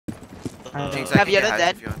Caviera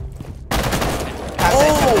dead.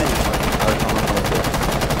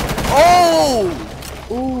 Oh!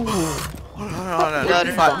 Ooh. Hold on.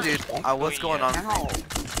 Fuck, dude. What's going on?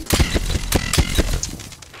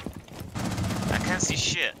 I can't see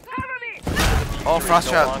shit. Oh, frost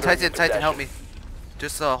trap. Titan, help me.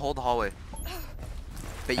 Just hold the hallway.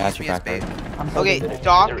 But use me as bait. Okay,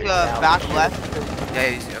 Doc, back left. Yeah,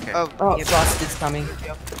 easy. Okay. Oh, Frost is coming.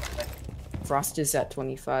 Frost is at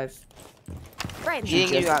 25.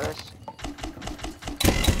 Ying, you got this.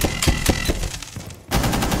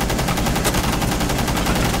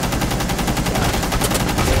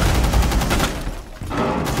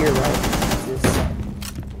 Here, right?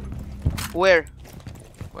 Where?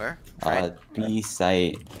 Where? B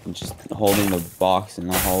site. Just holding the box in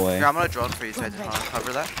the hallway. Here, I'm gonna drone for you, Titan.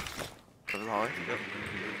 Cover that. Cover the hallway.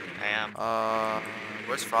 I am.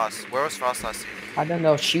 Where's Frost? Where was Frost last season? I don't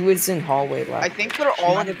know. She was in hallway last. I think they're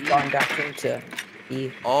all in have gone back into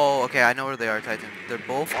E. Oh, okay. I know where they are, Titan. They're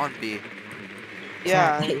both on B.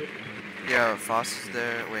 Yeah. Yeah, Frost is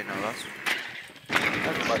there. Wait, no, that's.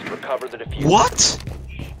 Must recover the diffuser. What?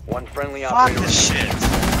 One friendly Fuck operator. this shit. To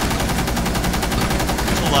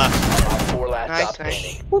the left. 4 last Nice, stop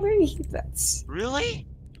standing. Well, there you that's. Really?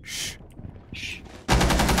 Shh.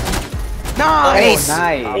 Nice!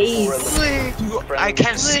 Nice. I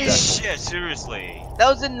can't see shit, seriously. That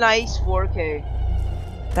was a nice 4K.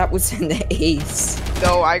 That was an ace.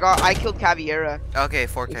 No, I killed Caviera. Okay,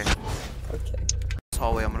 4K. Okay. This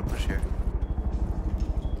hallway, I'm gonna push here.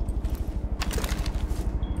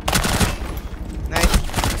 Nice.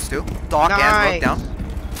 Let's do. Dock and look down.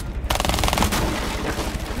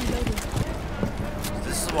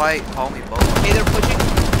 This is why call me both. Okay, they're pushing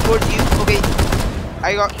towards you. Okay.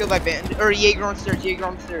 I got killed by Band or Jaeger on stairs. Jaeger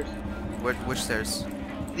on stairs. Which stairs?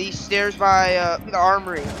 These stairs by the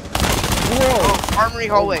armory. Whoa. Oh, armory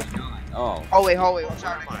hallway. Oh. Hallway. Watch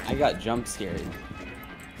out. I got jump scared.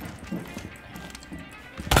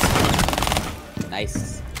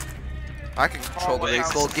 Nice. I can control the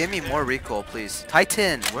recoil. Give me more recoil, please.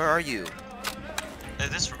 Titan, where are you? Is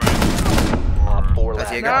this right? 4 That's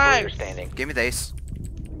last Jaeger. operator Nice. standing. Give me the ace.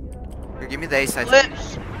 Here, give me the ace, Titan.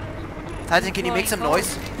 Flips. Titan, can you make some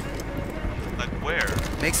noise? Like where?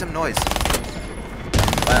 Make some noise.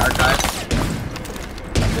 Our guys.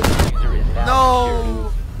 Diffuser is now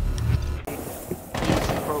No!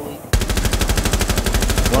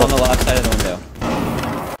 One on the left side of the window.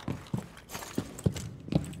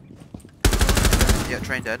 Yeah,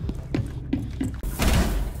 train dead.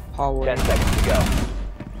 Hallway. 10 seconds to go.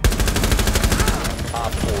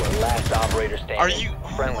 Op 4, last operator standing. Are you?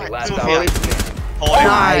 Friendly, last Two operator here. standing. Holy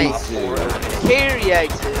Nice. Op 4 eliminated. Carry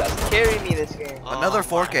exit. Carry me this game. Another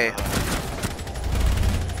 4K.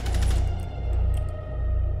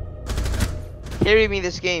 Carry me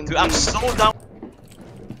this game. Dude, I'm please. so down.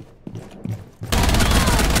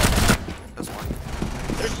 That's one.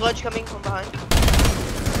 There's sludge coming from behind.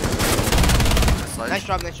 That's sledge. Nice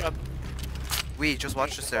job. Nice job. We just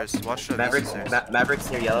watch the stairs. Watch the Mavericks, stairs. Mavericks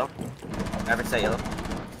near yellow. Mavericks at yellow.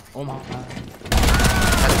 Oh my god.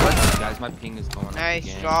 That's what? Guys, my ping is going up Nice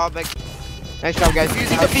again. job. Nice job, guys.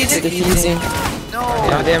 Defusing. No!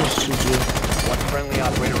 Yeah, damn GG. One friendly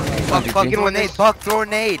operator remaining. Buck, throw a nade. Buck, throw a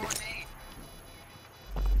nade.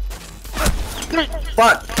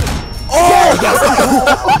 Fuck!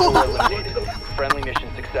 Eliminated. Friendly mission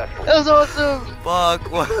successful. That was awesome. Buck,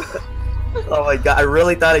 what? Oh my god, I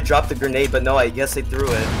really thought I dropped the grenade, but no, I guess I threw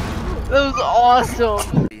it. That was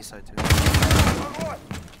awesome. B side too.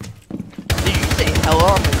 Did you say hello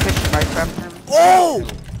on the Christian Minecraft term? Oh!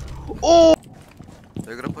 Oh!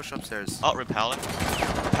 They're gonna push upstairs. Oh, repelling.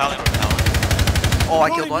 Repelling. Oh, I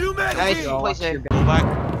killed one. Nice. Play safe. Go back.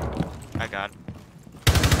 I got it.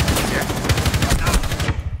 Here.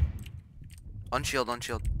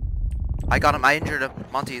 Unshield. I got him. I injured him.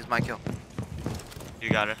 Monty is my kill. You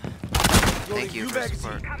got it. Thank you for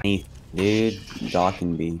support. Hey, dude. Doc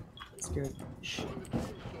and B. It's good.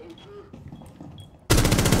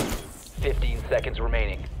 15 seconds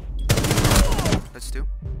remaining. Let's do.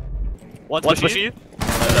 One's pushing you.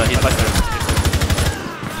 He's back there.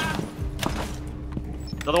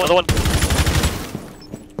 Another one.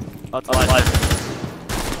 That's alive.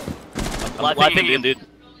 I'm live pinging, dude.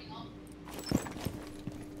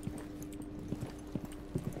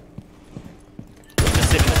 Just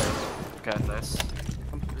sitting there. Okay, nice.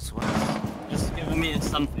 This one. Just give me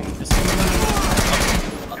something. Just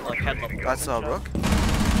like head level. That's Rook.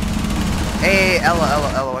 Hey,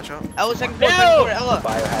 Ella, watch out. Ella, second floor, Ella.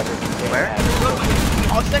 Biohazard. Where?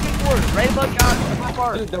 Oh, second floor, right above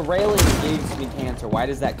God. Dude, the railing gives me cancer. Why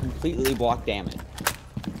does that completely block damage?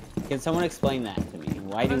 Can someone explain that to me?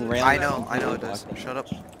 Why do rail? I know it does. Shut up.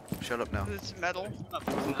 Shut up now. It's metal.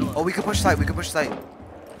 Oh, we can push site. We can push site.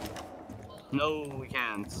 No, we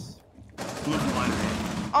can't. Someone's blind.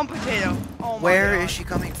 On potato. Oh my Where god. is she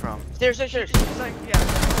coming from? Stairs. It's like, yeah.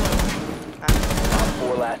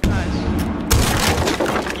 Four last. Nice.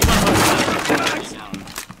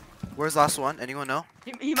 Where's last one? Anyone know?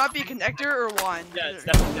 He might be a connector or one. Yeah, it's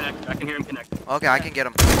definitely connected. I can hear him connect. Okay, I can get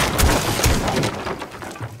him.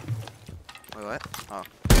 Wait, what? Oh.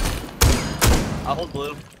 I'll hold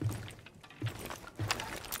blue.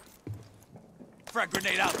 Frag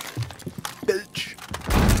grenade out. Bitch.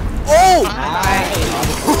 Oh! Nice.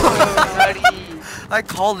 I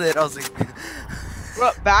called it. I was like,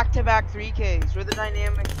 Bro, back-to-back 3Ks. We're the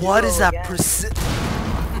dynamic. what is duo that again.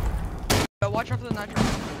 Watch out for the nitro.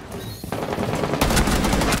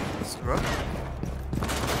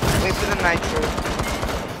 Wait for the nitro.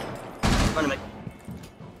 Trying to make.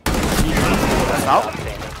 That's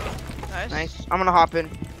out. Nice. I'm gonna hop in.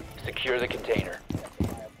 Secure the container.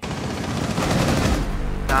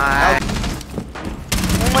 Nice.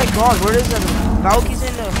 Oh my god, where is that? Valky's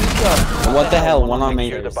in the hookah. What the hell? One on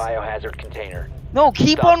Secure the majors. biohazard container. No,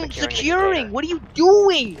 keep Stop on securing the securing. container. What are you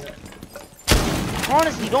doing?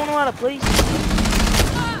 Honestly, you don't know how to place.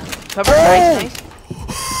 Cover. Nice.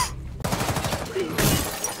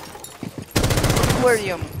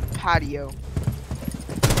 Aquarium patio.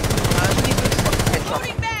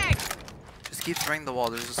 Just keep spraying the wall.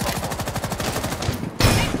 There's a soft wall.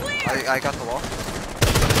 I got the wall.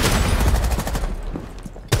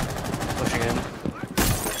 Pushing in.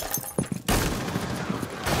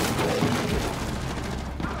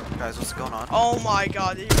 Guys, what's going on? Oh my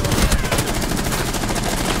god.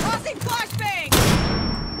 Crossing flashbang.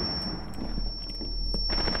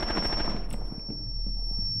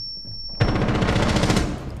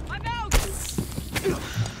 I'm out.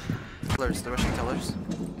 Tellers, they're rushing tellers.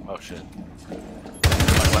 Oh shit.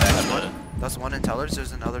 That's one in tellers.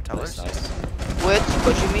 There's another tellers. Nice.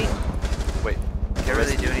 What you mean? Wait. Can't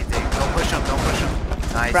really do anything. Don't push them. Don't push them.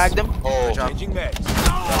 Nice. Frag them. Oh, Good job. Changing meds.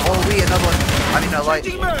 Oh, wait, another one. I mean, a light.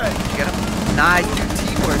 Did Changing meds. you get him? Nice, dude.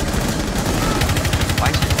 Teamwork.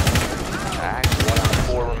 One on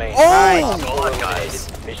four remaining. Oh! God, guys.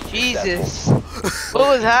 Mission Jesus. successful. What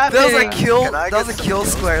was happening? That was a kill. Can I That was get a some kill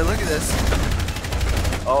kills? square. Look at this.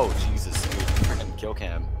 Oh Jesus, dude. Freaking kill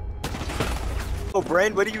cam. Oh,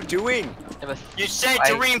 Brain, what are you doing? You said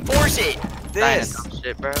to reinforce it. This.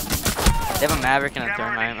 Shit, bro. They have a Maverick and a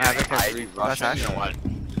Thermite. Maverick has I rush That's you know what?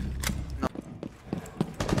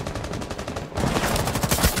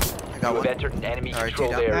 I got You have one. entered an enemy Alright,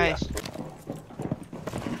 controlled T-down. area. Nice.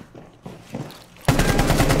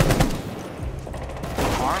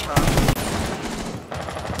 Armor.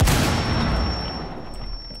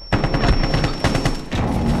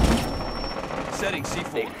 Setting They've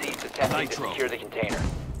C4. seized attempting to Nitro. secure the container.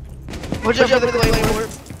 Watch out for the claymore.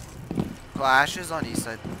 Flashes on east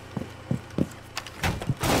side.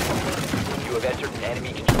 You have entered an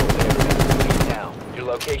enemy controlled area. Leave now. Your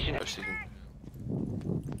location.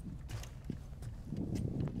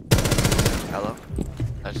 Hello.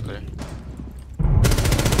 That's clear.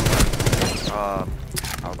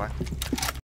 Alibi.